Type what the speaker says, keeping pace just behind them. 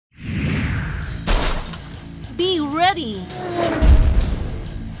Be ready.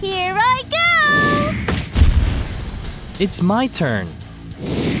 Here I go! It's my turn.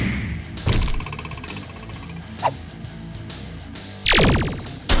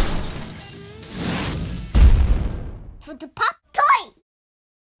 For the pop toy!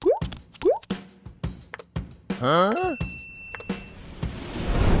 Huh?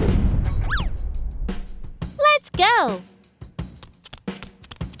 Let's go!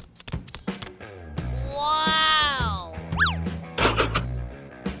 Wow!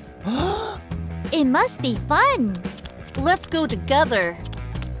 It must be fun. Let's go together.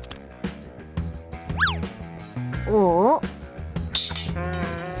 Oh,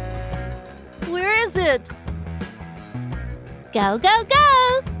 Where is it? go, go,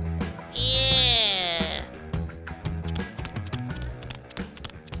 go! Yeah!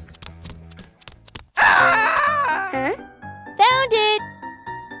 Huh? Found it!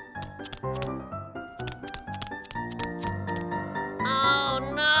 Oh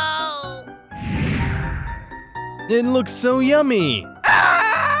no! It looks so yummy.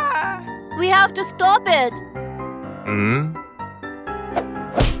 We have to stop it. Hmm?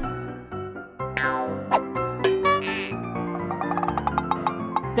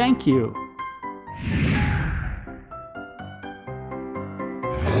 Thank you.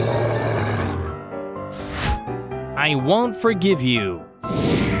 I won't forgive you.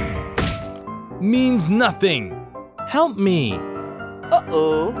 Means nothing. Help me.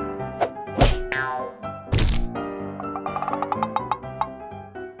 Uh-oh.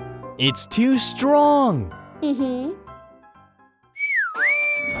 It's too strong. Mm-hmm.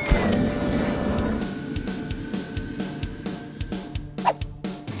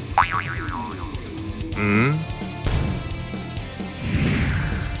 Hmm?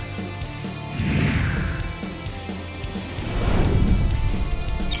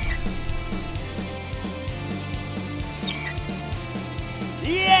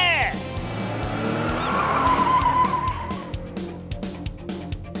 Yeah!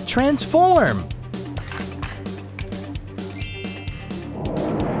 Transform.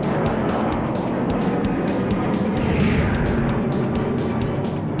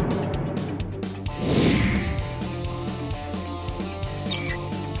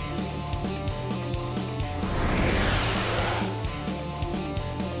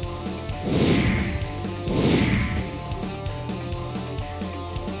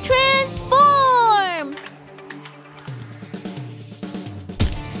 Transform!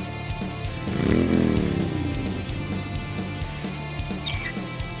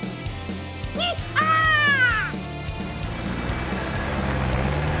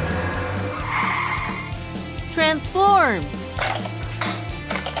 Transform.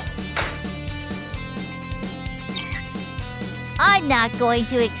 I'm not going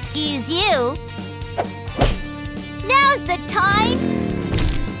to excuse you. Now's the time.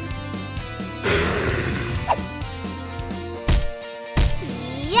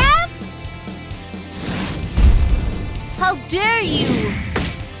 Yep. How dare you?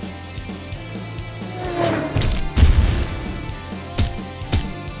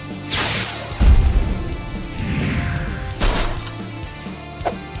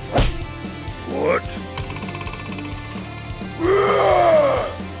 What?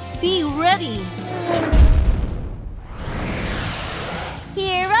 Be ready.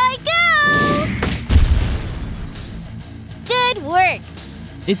 Here I go. Good work.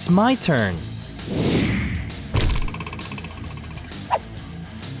 It's my turn.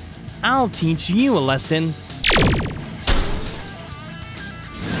 I'll teach you a lesson.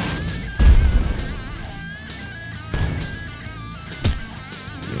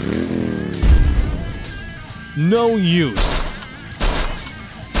 No use.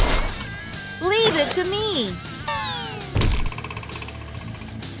 Leave it to me.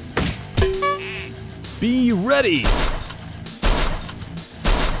 Be ready.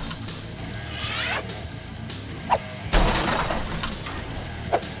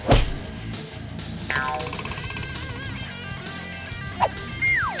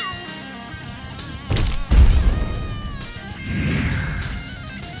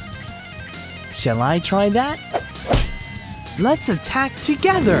 Shall I try that? Let's attack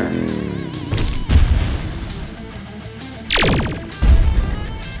together.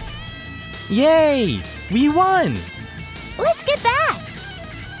 Yay! We won! Let's get back.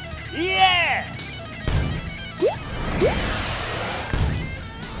 Yeah!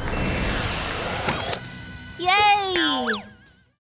 Yay!